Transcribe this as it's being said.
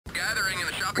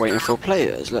Waiting for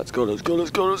players. Let's go, let's go, let's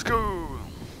go, let's go.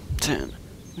 10,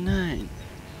 9,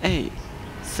 8,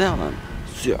 7,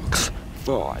 6,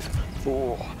 5,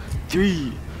 4,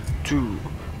 3, 2,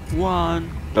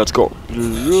 1. Let's go.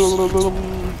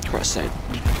 Crash site.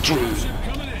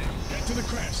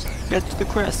 Get to the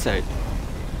crash site.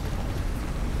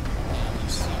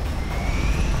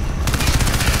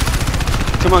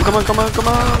 Come on, come on, come on, come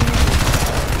on.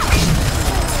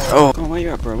 Oh, come on, where you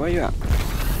at, bro? Where you at?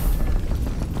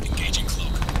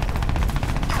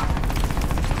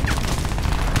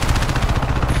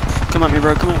 Come at me,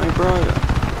 bro. Come at me, bro.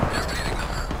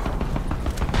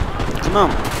 Come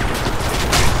on.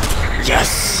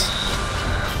 Yes.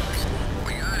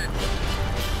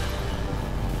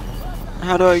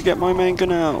 How do I get my main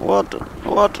gun out? What?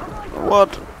 What?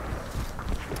 What?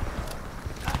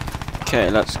 Okay,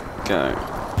 let's go.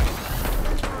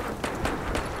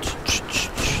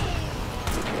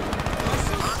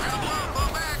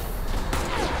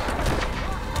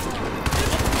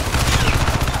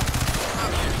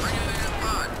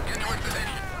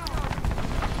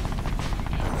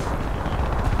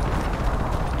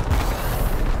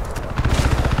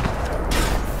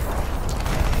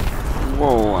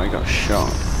 Whoa, I got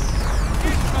shot.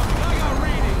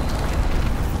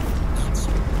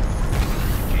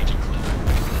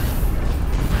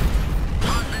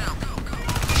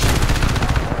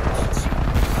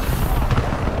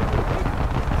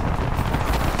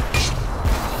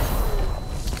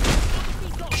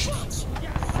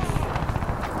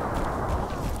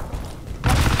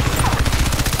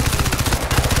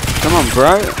 Come on,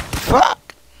 bro. Fuck!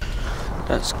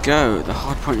 Let's go. The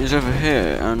hard point is over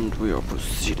here, and we are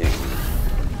proceeding.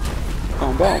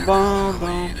 Boom, boom, boom,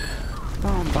 boom.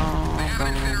 Boom, boom,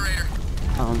 boom.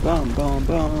 Boom, boom, boom,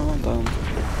 boom, boom.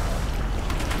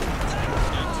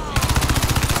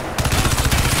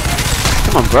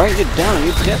 Come on, bro. Get down,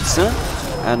 you dead, son.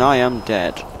 And I am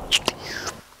dead.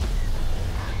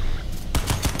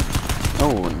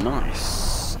 Oh,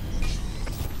 nice.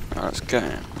 Right, let's go.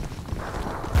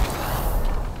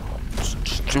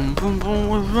 Boom, boom, boom,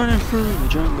 we're running through the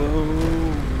jungle.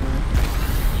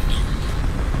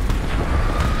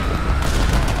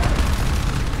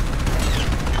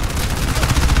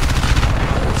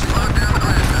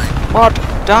 What?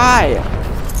 Die!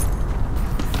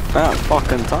 About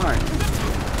fucking time.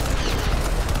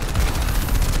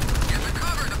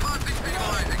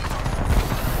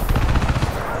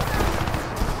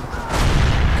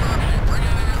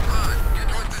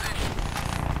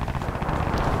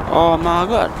 Oh my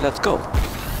god, let's go.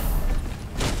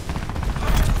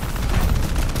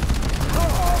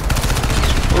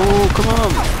 Oh, come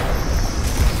on.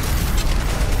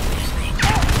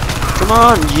 Come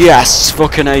on, yes,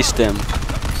 fucking aced him.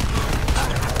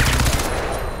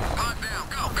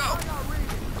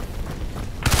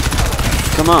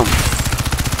 Come on.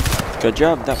 Good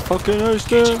job, that fucking aced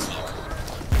him.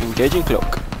 Engaging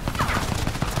cloak.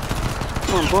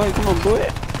 Come on, boy, come on,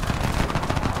 boy.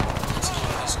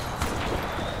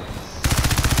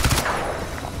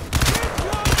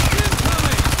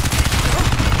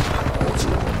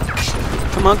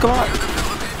 Come on, come on.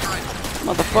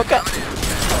 Motherfucker.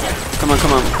 Come on,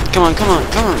 come on. Come on, come on,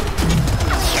 come on.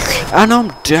 And I'm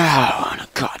down.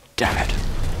 God damn it.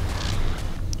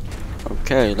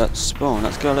 Okay, let's spawn.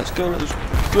 Let's go, let's go, let's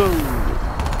go.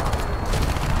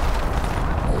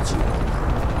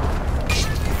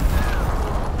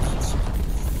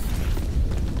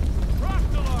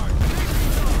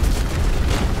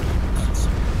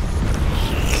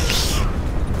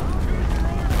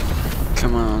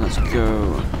 Come on, let's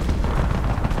go.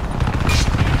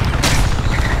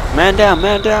 Man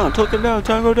down, token down,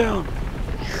 tango down.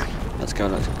 Let's go,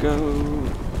 let's go.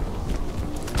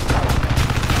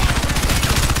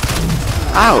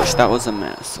 Ouch, that was a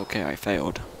mess. Okay, I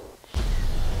failed.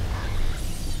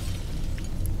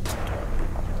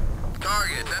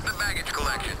 Target at the baggage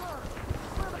collection.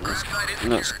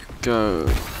 Let's go.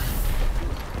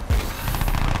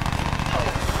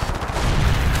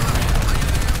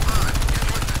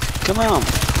 Come on.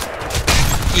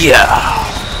 Yeah.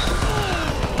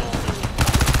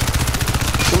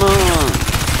 Come on.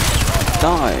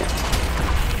 Die.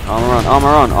 Armor on, armor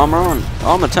on, armor on.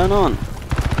 Armor turn on.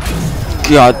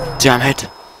 God damn it.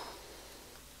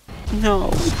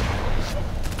 No.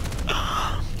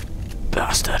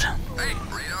 Bastard. Hey,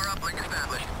 radar uplink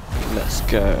established. Let's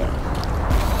go.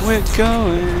 We're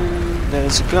going.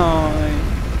 There's a guy.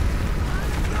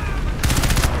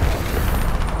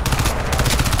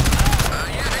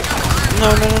 No,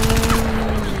 no, no, no,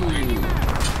 no.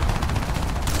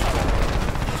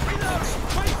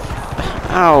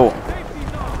 Ow.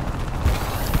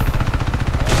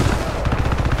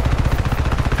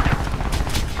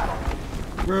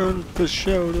 Run for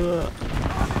shelter.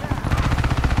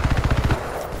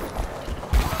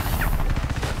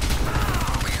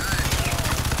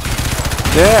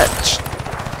 Bitch!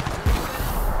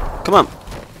 Come on.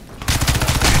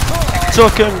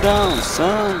 Took him down,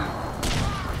 son.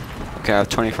 Okay, I have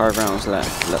 25 rounds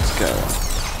left. Let's go.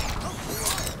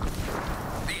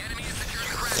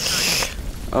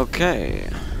 Okay.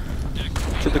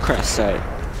 To the crash site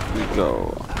we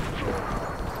go.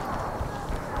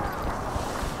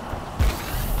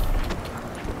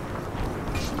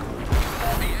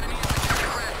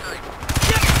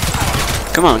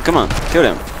 Come on, come on. Kill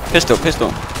him. Pistol,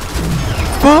 pistol.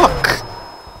 Fuck!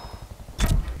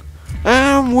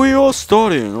 And we are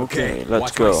starting. Okay,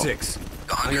 let's go. The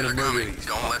hunters are coming.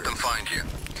 Don't let them find you.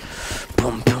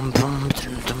 Boom, boom, boom,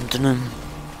 dum, dum, dum, dum.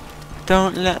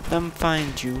 Don't let them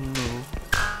find you, no.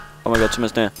 Oh my god,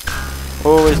 someone's there.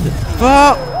 Oh, is it?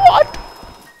 Fuck! What?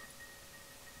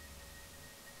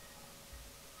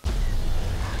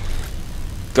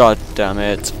 God damn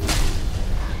it.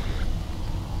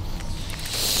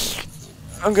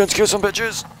 I'm going to kill some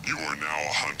bitches. You are now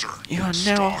a hunter. You are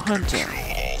now a hunter. Kill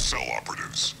all cell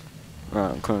operatives.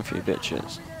 Right, I'm coming for you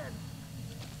bitches.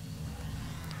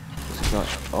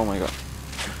 Oh my god.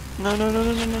 No, no, no,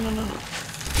 no, no, no, no, no.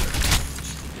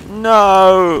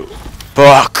 No!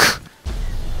 Fuck!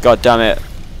 God damn it.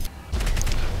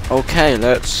 Okay,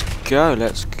 let's go,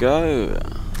 let's go.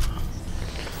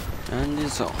 And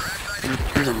it's off.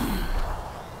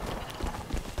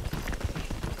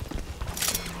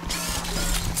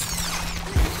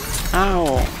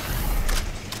 Ow!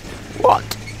 What?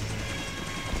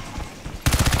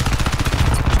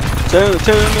 2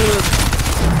 minutes.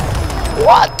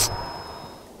 What?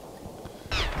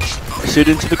 Shoot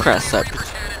into the crash site.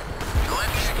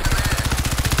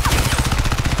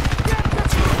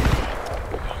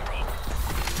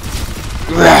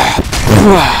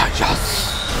 Yes.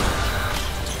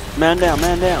 Man down,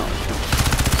 man down.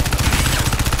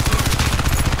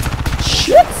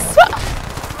 Shit.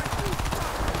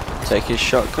 Take his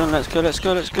shotgun. Let's go, let's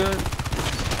go, let's go.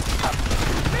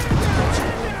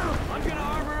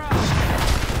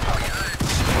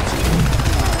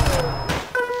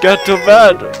 Get to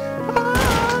bed.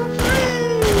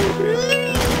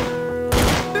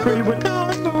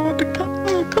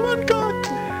 Come on, God.